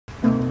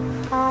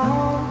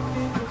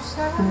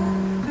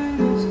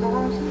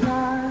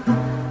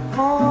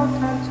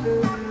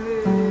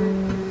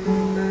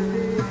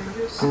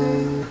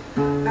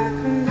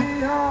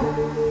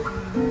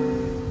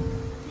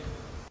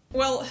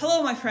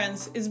my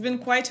friends, it's been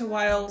quite a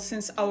while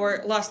since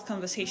our last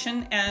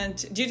conversation,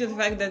 and due to the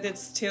fact that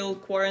it's still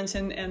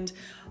quarantine and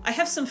I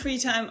have some free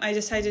time, I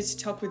decided to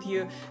talk with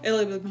you a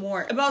little bit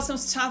more about some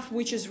stuff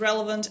which is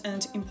relevant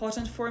and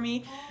important for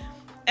me.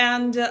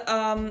 And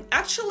I've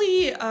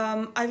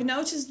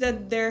noticed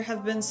that there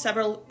have been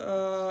several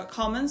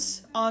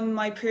comments on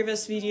my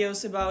previous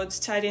videos about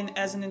studying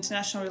as an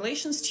international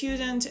relations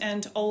student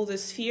and all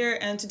this fear,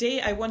 and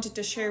today I wanted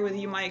to share with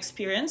you my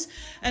experience.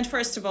 And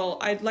first of all,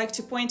 I'd like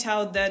to point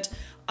out that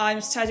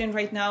I'm studying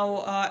right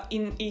now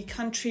in a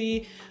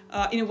country,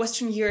 in a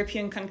Western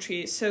European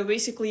country. So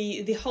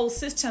basically the whole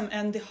system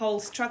and the whole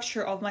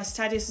structure of my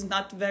studies is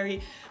not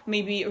very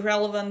maybe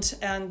relevant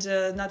and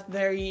not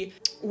very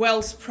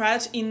well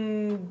spread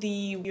in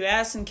the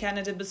US and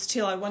Canada, but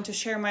still I want to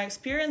share my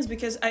experience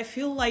because I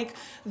feel like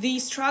the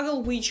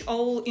struggle which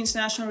all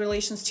international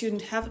relations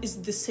students have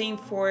is the same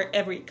for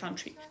every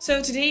country.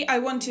 So today I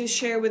want to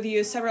share with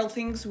you several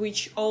things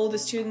which all the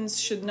students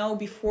should know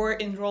before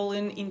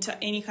enrolling into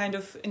any kind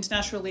of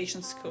international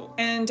relations school.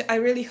 And I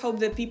really hope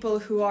that people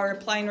who are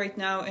applying right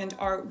now and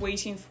are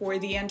waiting for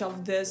the end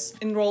of this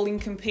enrolling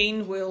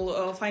campaign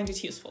will find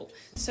it useful.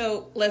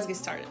 So let's get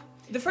started.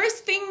 The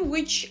first thing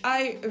which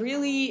I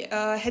really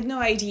had no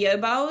idea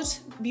about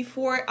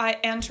before I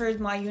entered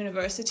my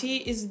university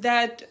is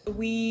that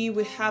we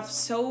would have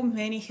so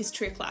many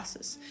history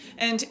classes.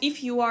 And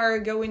if you are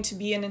going to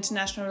be an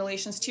international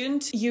relations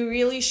student, you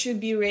really should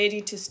be ready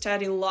to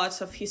study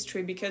lots of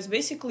history, because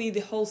basically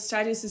the whole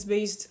studies is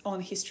based on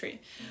history.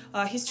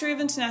 History of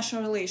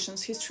international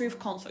relations, history of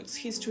conflicts,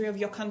 history of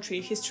your country,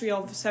 history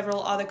of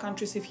several other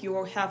countries if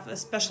you have a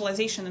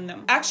specialization in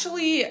them.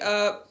 Actually,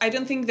 I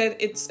don't think that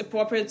it's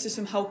appropriate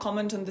to somehow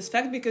comment on this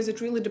fact, because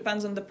it really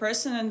depends on the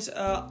person, and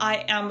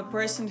I am a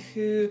person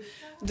who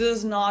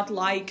does not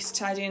like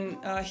studying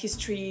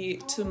history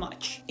too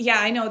much. Yeah,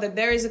 I know that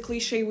there is a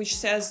cliche which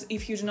says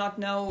if you do not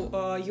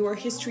know your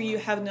history, you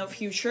have no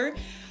future.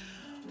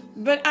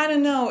 But I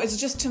don't know, it's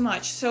just too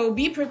much. So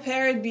be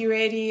prepared, be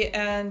ready,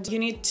 and you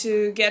need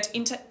to get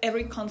into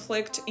every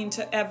conflict,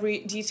 into every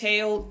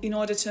detail in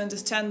order to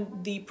understand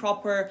the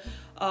proper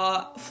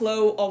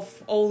flow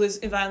of all these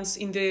events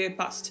in the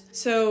past.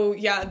 So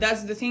yeah,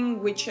 that's the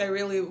thing which I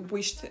really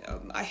wished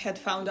I had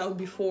found out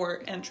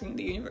before entering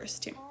the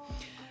university.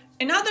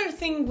 Another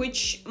thing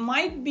which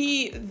might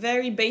be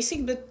very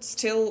basic but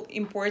still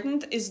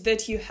important is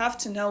that you have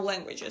to know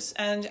languages.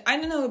 And I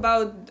don't know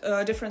about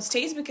different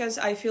states, because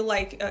I feel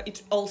like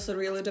it also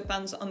really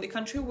depends on the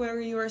country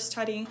where you are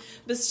studying,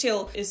 but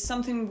still is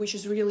something which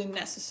is really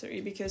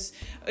necessary, because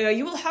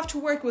you will have to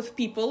work with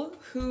people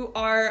who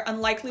are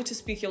unlikely to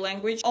speak your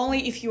language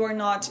only if you are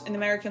not an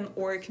American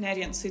or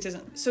Canadian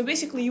citizen. So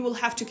basically you will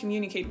have to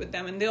communicate with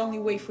them, and the only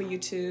way for you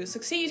to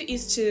succeed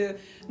is to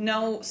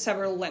know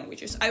several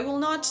languages. I will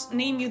not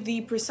name you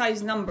the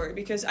precise number,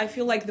 because I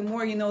feel like the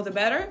more you know the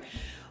better,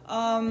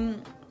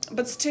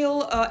 but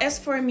still, as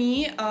for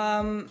me,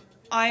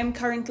 I'm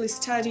currently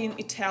studying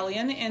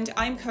Italian and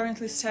I'm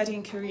currently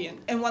studying Korean.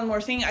 And one more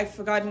thing I've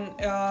forgotten,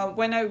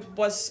 when I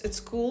was at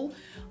school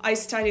I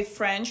studied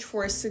French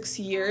for 6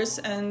 years,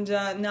 and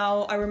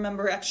now I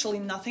remember actually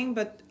nothing,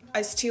 but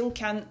I still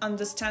can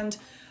understand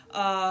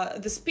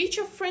the speech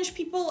of French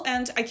people,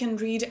 and I can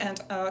read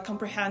and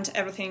comprehend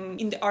everything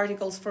in the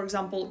articles, for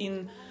example,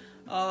 in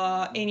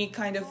any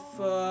kind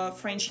of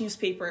French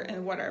newspaper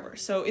and whatever.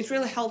 So it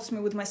really helps me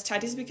with my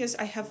studies, because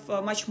I have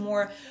much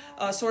more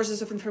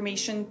sources of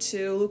information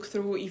to look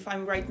through if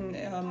I'm writing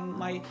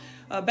my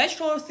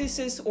bachelor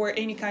thesis or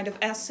any kind of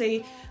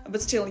essay.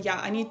 But still, yeah,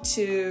 I need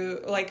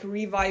to like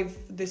revive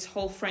this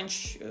whole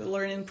French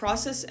learning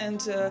process and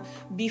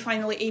be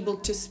finally able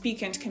to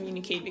speak and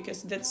communicate,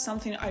 because that's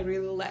something I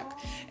really lack.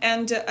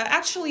 And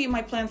actually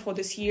my plan for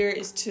this year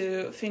is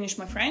to finish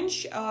my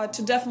French,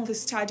 to definitely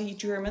study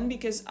German,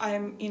 because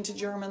I'm into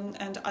German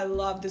and I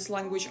love this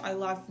language, I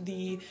love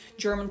the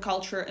German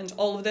culture and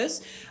all of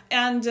this,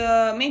 and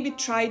maybe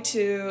try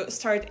to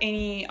start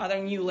any other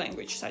new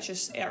language such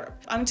as Arab.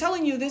 I'm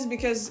telling you this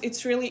because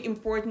it's really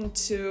important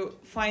to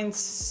find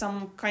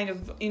some kind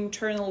of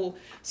internal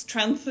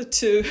strength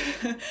to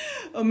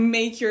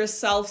make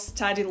yourself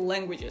study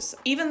languages.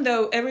 Even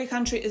though every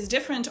country is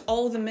different,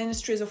 all the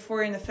ministries of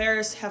foreign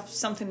affairs have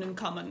something in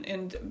common,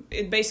 and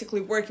it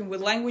basically working with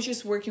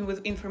languages, working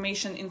with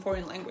information in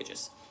foreign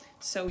languages.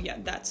 So yeah,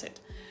 that's it.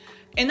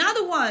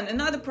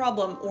 Another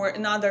problem, or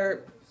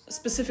another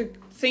specific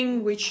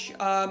thing which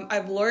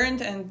I've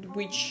learned and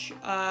which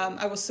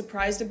I was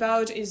surprised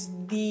about, is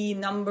the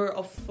number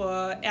of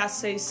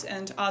essays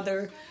and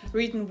other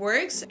written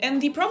works.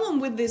 And the problem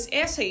with these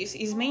essays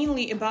is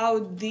mainly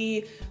about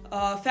the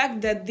fact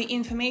that the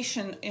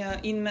information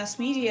in mass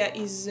media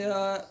is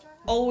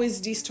always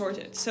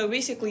distorted. So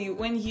basically,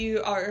 when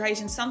you are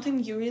writing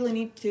something, you really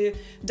need to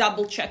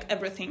double check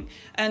everything.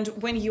 And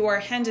when you are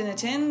handing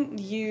it in,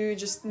 you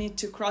just need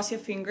to cross your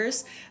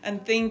fingers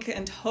and think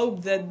and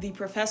hope that the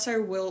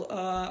professor will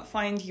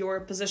find your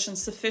position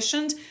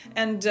sufficient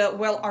and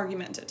well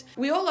argumented.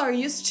 We all are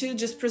used to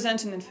just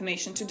presenting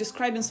information, to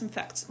describing some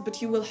facts,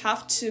 but you will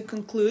have to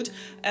conclude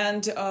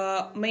and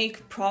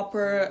make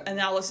proper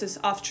analysis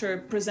after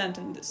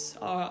presenting these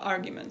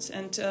arguments,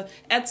 and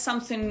add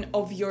something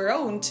of your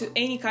own to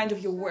any kind of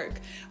your work,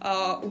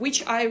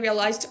 which I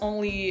realized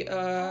only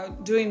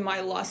during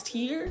my last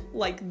year,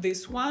 like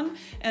this one,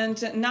 and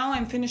now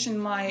I'm finishing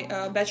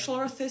my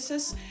bachelor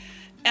thesis,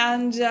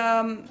 and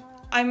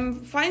I'm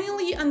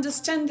finally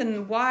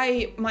understanding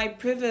why my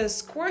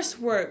previous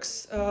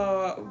courseworks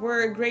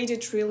were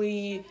graded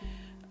really,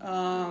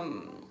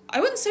 I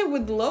wouldn't say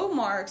with low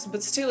marks,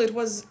 but still it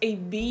was a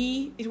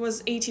B, it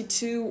was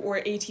 82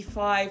 or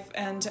 85,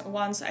 and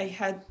once I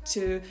had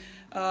to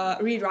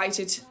rewrite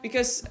it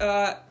because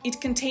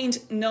it contained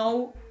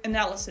no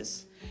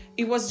analysis.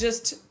 It was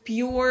just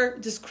pure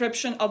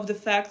description of the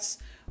facts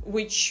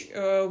which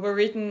were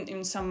written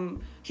in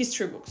some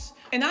history books.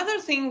 Another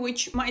thing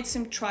which might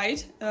seem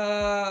trite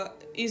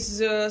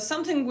is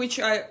something which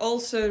I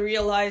also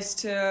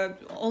realized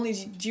only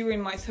during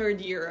my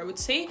third year, I would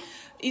say,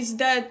 is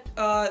that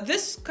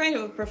this kind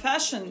of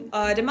profession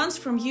demands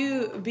from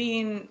you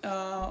being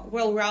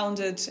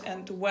well-rounded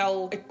and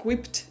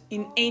well-equipped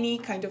in any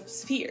kind of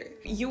sphere.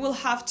 You will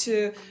have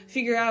to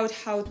figure out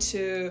how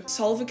to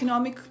solve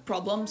economic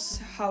problems,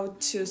 how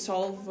to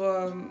solve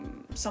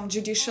some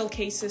judicial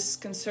cases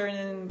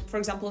concerning, for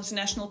example,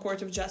 International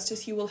Court of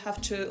Justice. You will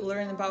have to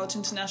learn about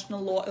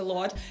international law a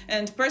lot.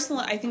 And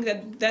personally, I think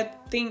that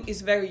that thing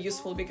is very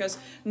useful because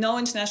no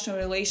international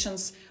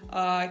relations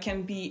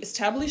can be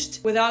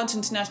established without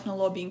international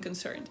law being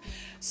concerned.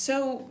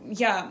 So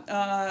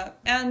yeah,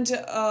 and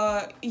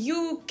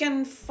you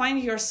can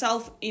find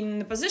yourself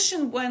in a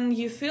position when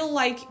you feel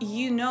like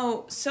you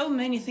know so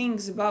many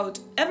things about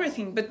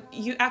everything, but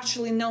you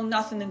actually know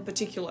nothing in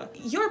particular.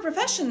 Your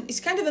profession is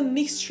kind of a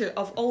mixture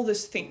of all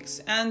these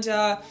things, and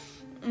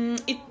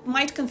it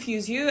might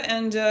confuse you,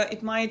 and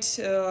it might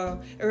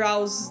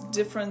arouse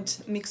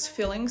different mixed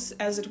feelings,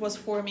 as it was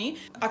for me.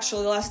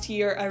 Actually, last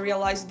year I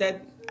realized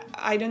that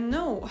I don't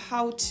know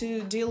how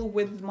to deal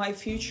with my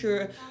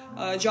future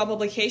job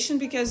application,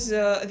 because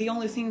the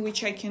only thing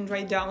which I can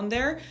write down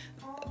there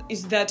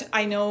is that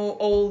I know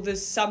all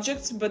these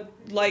subjects, but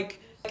like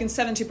in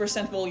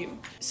 70% volume.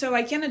 So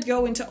I cannot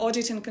go into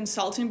audit and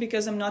consulting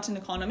because I'm not an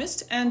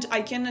economist, and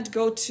I cannot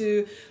go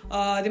to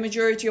the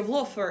majority of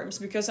law firms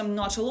because I'm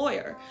not a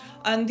lawyer.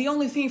 And the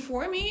only thing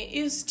for me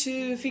is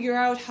to figure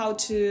out how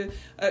to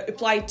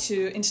apply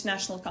to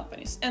international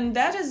companies. And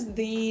that is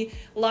the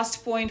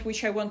last point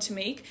which I want to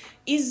make,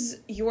 is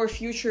your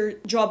future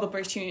job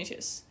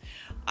opportunities.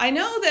 I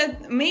know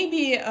that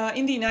maybe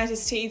in the United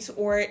States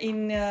or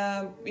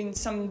in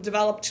some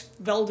developed,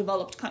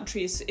 well-developed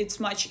countries, it's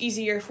much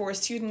easier for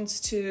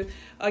students to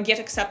get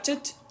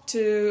accepted,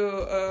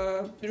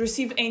 to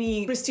receive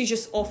any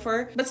prestigious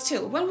offer. But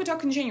still, when we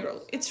talk in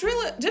general, it's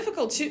really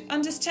difficult to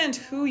understand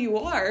who you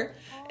are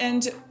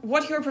and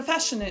what your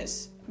profession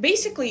is.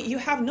 Basically, you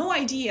have no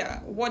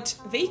idea what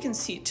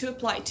vacancy to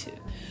apply to,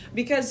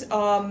 because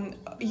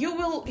you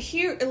will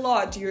hear a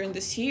lot during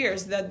these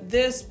years that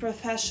this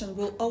profession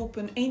will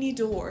open any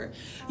door.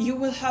 You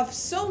will have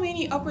so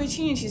many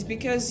opportunities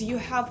because you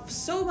have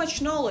so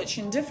much knowledge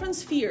in different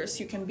spheres.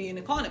 You can be an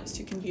economist,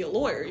 you can be a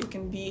lawyer, you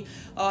can be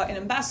an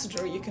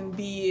ambassador, you can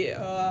be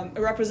a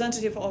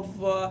representative of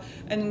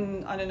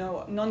an, I don't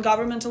know,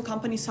 non-governmental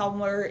company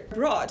somewhere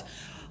abroad,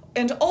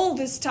 and all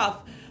this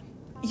stuff.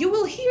 You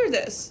will hear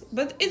this,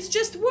 but it's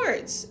just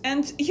words,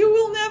 and you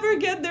will never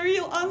get the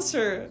real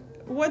answer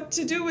what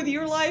to do with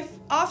your life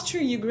after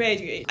you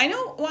graduate. I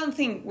know one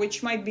thing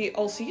which might be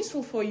also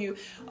useful for you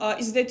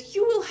is that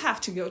you will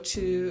have to go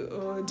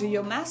to do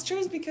your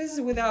master's,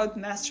 because without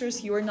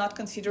master's you are not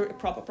considered a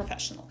proper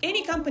professional.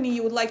 Any company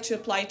you would like to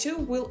apply to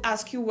will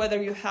ask you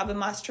whether you have a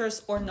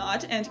master's or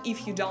not, and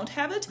if you don't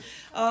have it,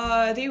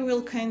 they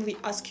will kindly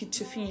ask you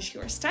to finish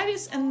your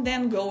studies and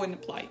then go and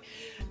apply.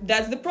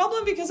 That's the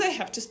problem, because I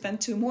have to spend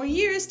 2 more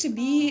years to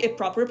be a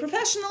proper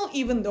professional,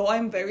 even though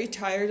I'm very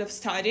tired of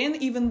studying,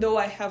 even though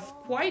I have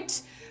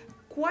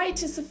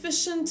quite a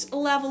sufficient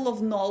level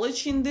of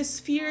knowledge in these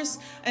spheres,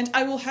 and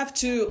I will have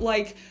to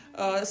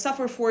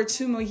suffer for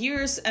 2 more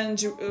years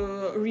and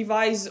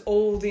revise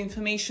all the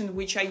information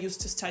which I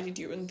used to study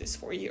during these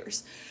 4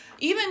 years.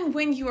 Even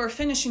when you are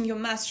finishing your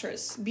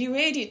master's, be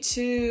ready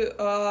to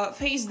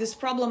face this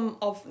problem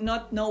of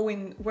not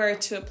knowing where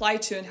to apply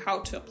to and how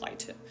to apply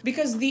to.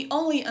 Because the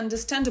only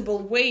understandable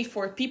way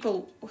for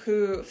people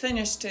who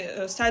finished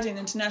studying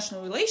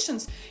international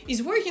relations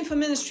is working for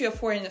Ministry of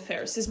Foreign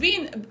Affairs, is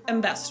being an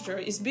ambassador,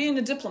 is being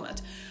a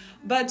diplomat.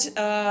 But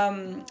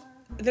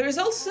There is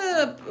also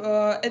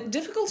a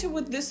difficulty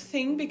with this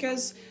thing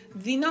because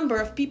the number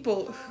of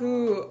people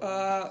who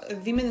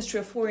the Ministry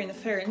of Foreign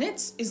Affairs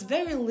needs is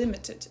very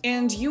limited,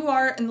 and you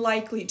are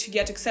unlikely to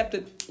get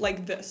accepted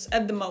like this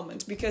at the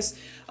moment because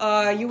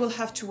you will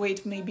have to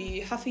wait maybe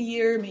half a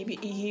year, maybe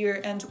a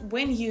year, and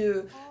when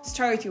you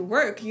start your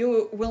work,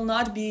 you will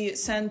not be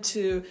sent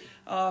to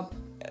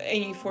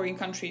any foreign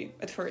country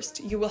at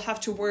first. You will have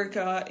to work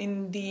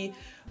in the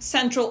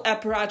central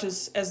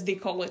apparatus, as they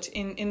call it,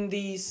 in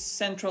the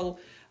central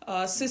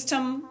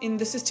system, in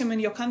the system in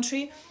your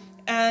country,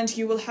 and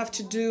you will have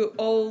to do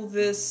all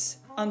this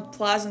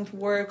unpleasant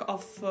work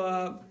of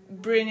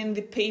bringing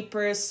the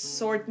papers,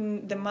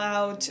 sorting them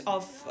out,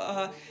 of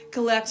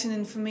collecting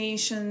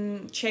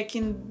information,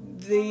 checking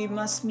the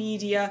mass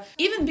media,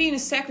 even being a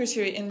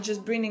secretary and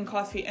just bringing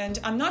coffee. And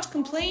I'm not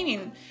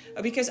complaining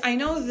because I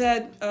know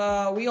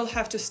that we all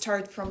have to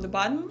start from the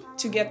bottom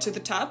to get to the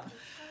top.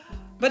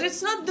 But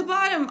it's not the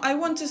bottom. I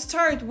want to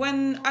start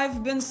when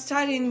I've been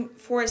studying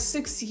for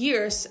 6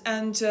 years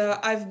and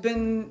I've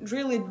been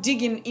really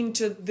digging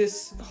into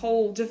this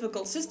whole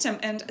difficult system.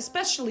 And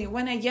especially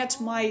when I get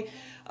my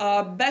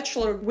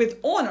bachelor with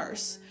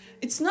honors,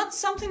 it's not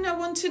something I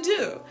want to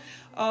do.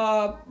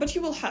 But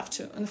you will have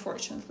to,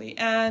 unfortunately.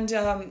 And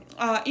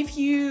if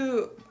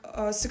you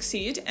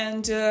succeed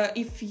and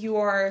if you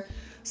are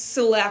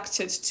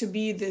selected to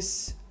be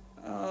this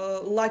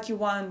lucky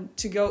one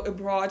to go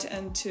abroad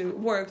and to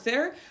work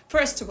there,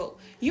 first of all,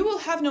 you will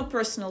have no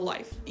personal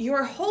life.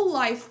 Your whole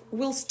life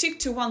will stick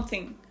to one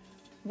thing: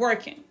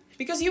 working.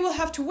 Because you will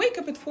have to wake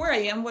up at 4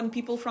 a.m. when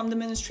people from the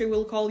ministry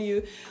will call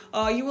you.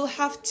 You will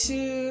have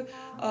to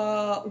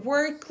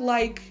work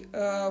like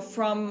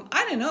from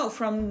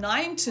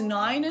 9 to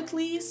 9 at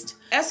least.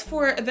 As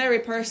for a very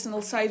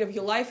personal side of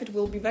your life, it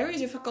will be very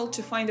difficult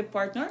to find a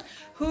partner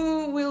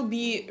who will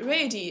be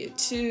ready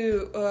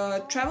to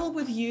travel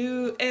with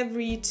you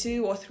every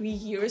 2 or 3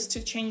 years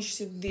to change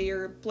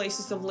their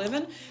places of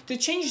living, to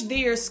change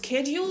their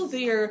schedule,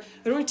 their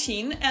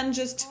routine, and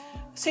just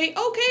say,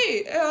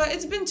 okay,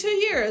 it's been 2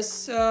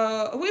 years,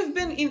 we've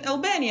been in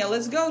Albania,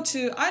 let's go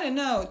to,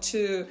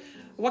 to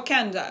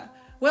Wakanda.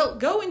 Well,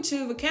 going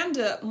to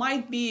Wakanda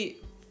might be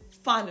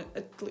fun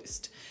at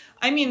least.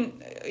 I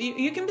mean,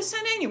 you can be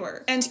sent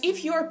anywhere. And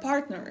if your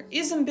partner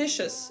is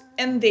ambitious,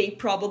 and they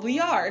probably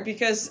are,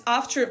 because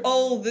after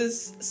all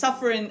this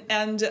suffering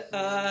and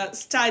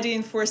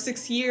studying for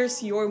 6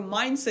 years, your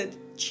mindset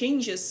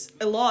changes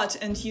a lot,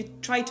 and you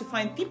try to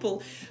find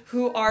people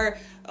who are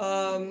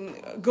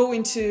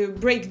going to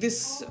break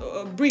these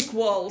brick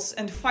walls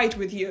and fight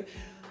with you.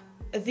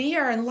 They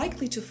are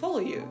unlikely to follow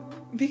you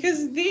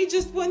because they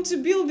just want to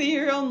build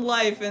their own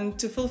life and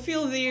to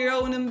fulfill their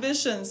own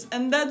ambitions,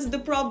 and that's the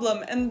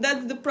problem. And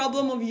that's the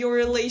problem of your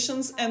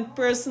relations and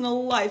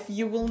personal life.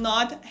 You will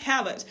not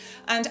have it.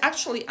 And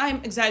actually,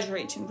 I'm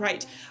exaggerating,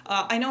 right?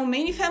 I know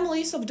many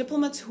families of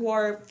diplomats who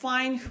are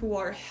fine, who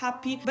are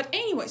happy. But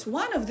anyways,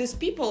 one of these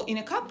people in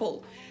a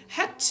couple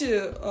had to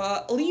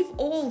leave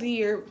all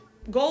their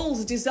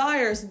goals,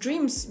 desires,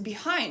 dreams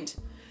behind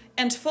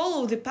and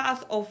follow the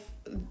path of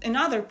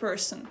another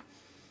person,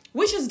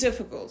 which is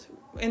difficult.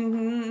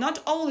 And not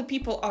all the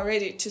people are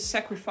ready to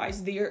sacrifice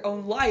their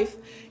own life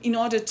in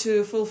order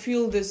to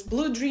fulfill this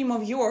blue dream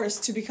of yours,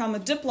 to become a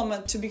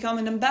diplomat, to become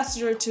an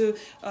ambassador to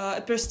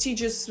a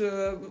prestigious,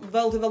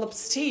 well-developed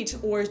state,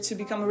 or to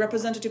become a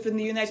representative in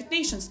the United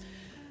Nations.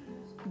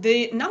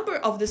 The number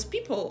of these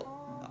people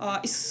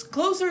is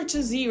closer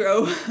to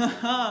 0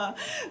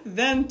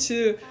 than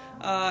to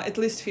at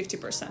least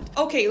 50%.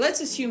 Okay,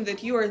 let's assume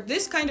that you are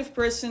this kind of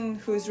person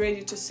who is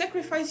ready to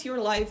sacrifice your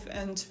life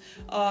and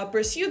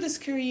pursue this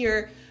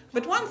career,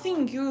 but one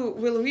thing you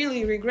will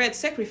really regret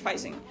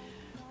sacrificing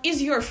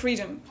is your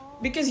freedom,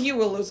 because you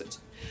will lose it.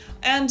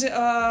 And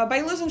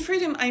by losing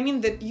freedom, I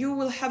mean that you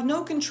will have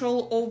no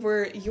control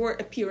over your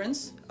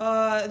appearance.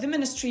 The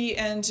ministry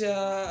and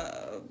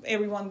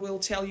everyone will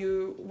tell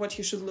you what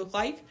you should look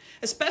like.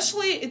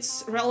 Especially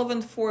it's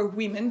relevant for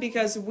women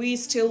because we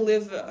still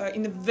live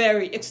in a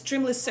very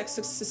extremely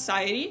sexist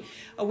society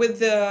with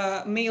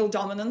the male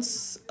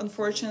dominance,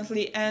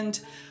 unfortunately, and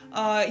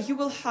you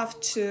will have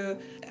to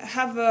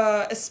have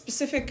a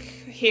specific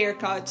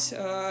haircut.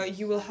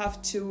 You will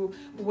have to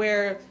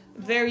wear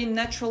very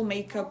natural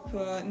makeup,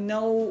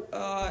 no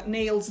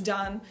nails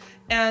done,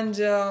 and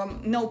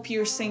no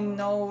piercing,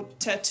 no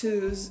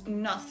tattoos,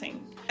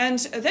 nothing. And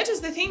that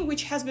is the thing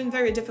which has been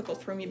very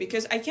difficult for me,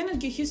 because I cannot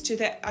get used to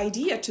the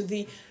idea, to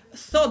the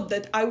thought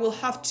that I will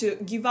have to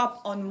give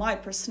up on my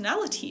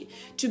personality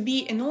to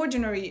be an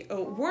ordinary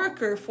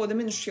worker for the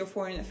Ministry of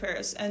Foreign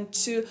Affairs and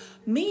to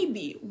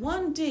maybe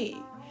one day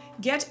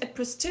get a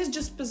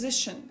prestigious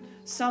position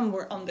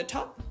somewhere on the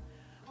top,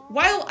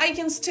 while I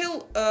can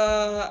still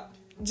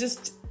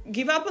just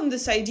give up on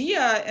this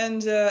idea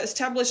and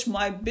establish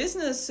my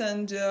business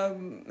and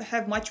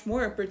have much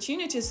more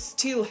opportunities,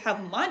 still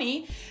have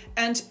money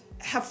and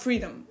have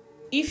freedom.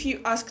 if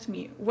you asked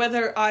me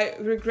whether I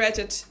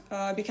regretted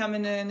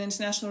becoming an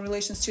international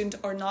relations student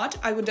or not,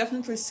 I would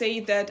definitely say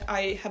that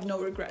I have no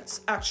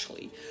regrets,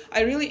 actually.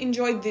 I really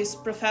enjoyed this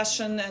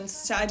profession and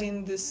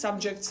studying these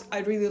subjects. I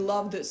really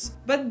love this.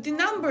 But the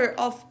number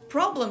of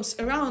problems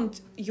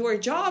around your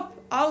job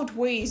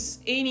outweighs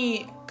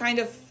any kind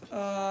of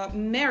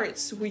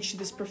merits which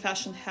this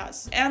profession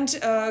has. And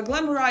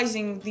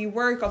glamorizing the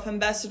work of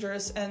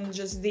ambassadors and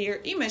just their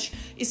image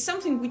is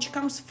something which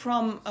comes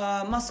from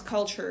mass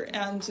culture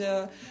and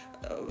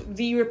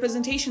the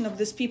representation of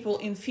these people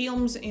in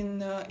films,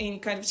 in any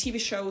kind of TV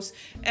shows,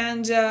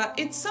 and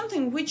it's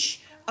something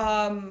which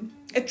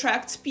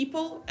attracts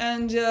people.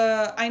 And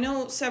I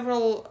know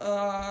several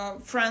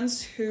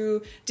friends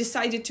who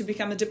decided to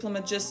become a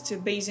diplomat just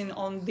basing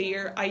on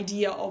their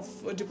idea of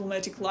a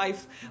diplomatic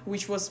life,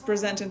 which was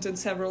presented in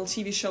several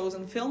TV shows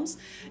and films.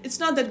 It's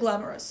not that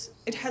glamorous.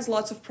 It has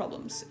lots of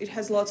problems. It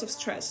has lots of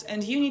stress,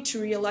 and you need to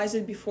realize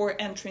it before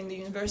entering the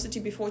university,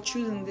 before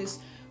choosing this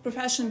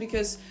profession,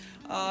 because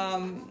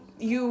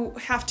you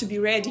have to be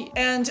ready.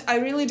 And I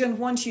really don't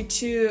want you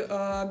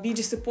to be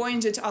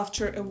disappointed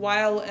after a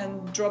while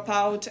and drop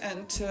out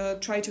and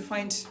try to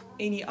find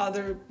any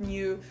other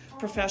new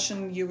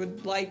profession you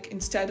would like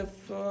instead of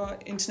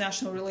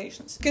international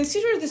relations.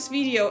 Consider this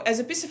video as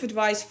a piece of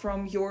advice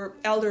from your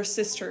elder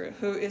sister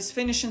who is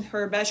finishing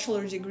her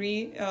bachelor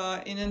degree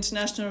in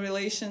international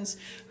relations,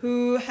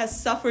 who has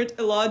suffered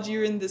a lot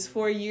during these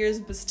 4 years,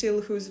 but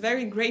still who is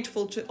very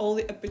grateful to all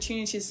the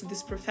opportunities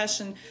this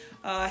profession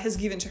has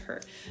given to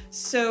her.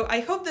 So I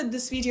hope that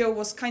this video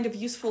was kind of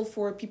useful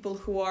for people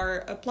who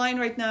are applying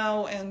right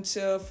now, and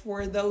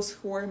for those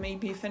who are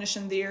maybe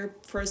finishing their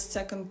first,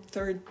 second,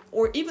 third,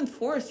 or even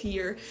fourth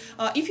year.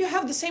 If you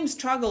have the same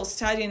struggle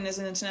studying as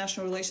an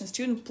international relations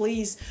student,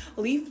 please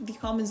leave the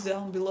comments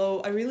down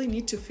below. I really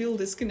need to feel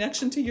this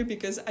connection to you,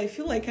 because I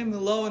feel like I'm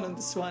alone on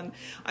this one.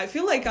 I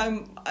feel like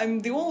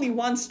I'm the only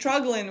one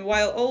struggling,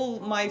 while all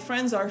my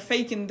friends are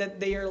faking that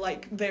they are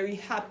like very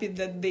happy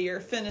that they are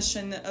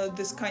finishing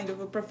this kind of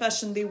a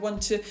profession, they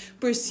want to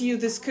pursue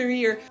this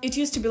career. It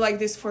used to be like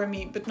this for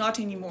me, but not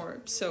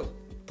anymore. So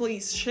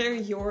please share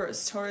your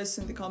stories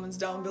in the comments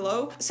down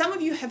below. Some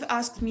of you have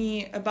asked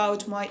me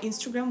about my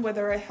Instagram,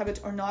 whether I have it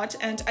or not,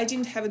 and I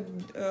didn't have it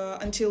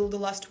until the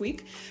last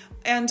week,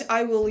 and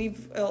I will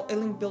leave a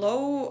link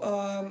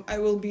below. I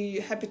will be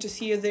happy to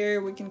see you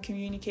there. We can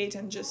communicate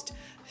and just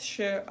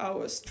share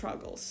our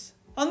struggles.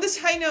 On this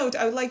high note,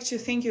 I would like to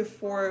thank you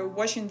for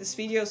watching these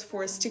videos,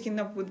 for sticking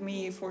up with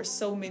me for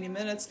so many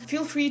minutes.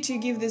 Feel free to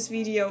give this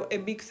video a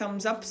big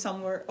thumbs up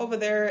somewhere over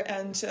there,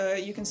 and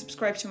you can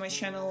subscribe to my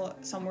channel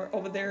somewhere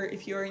over there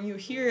if you're new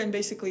here, and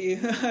basically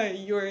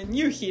you're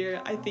new here,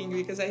 I think,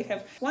 because I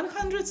have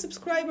 100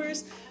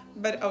 subscribers.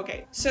 But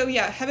okay, so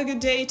yeah, have a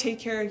good day, take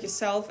care of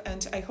yourself,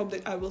 and I hope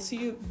that I will see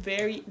you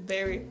very,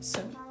 very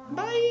soon.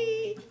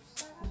 Bye!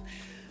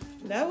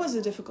 That was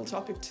a difficult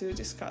topic to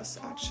discuss,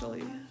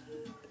 actually.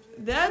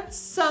 That's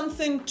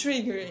something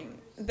triggering.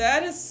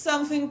 That is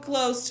something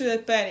close to a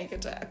panic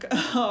attack.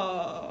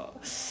 Oh.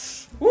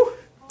 Woo.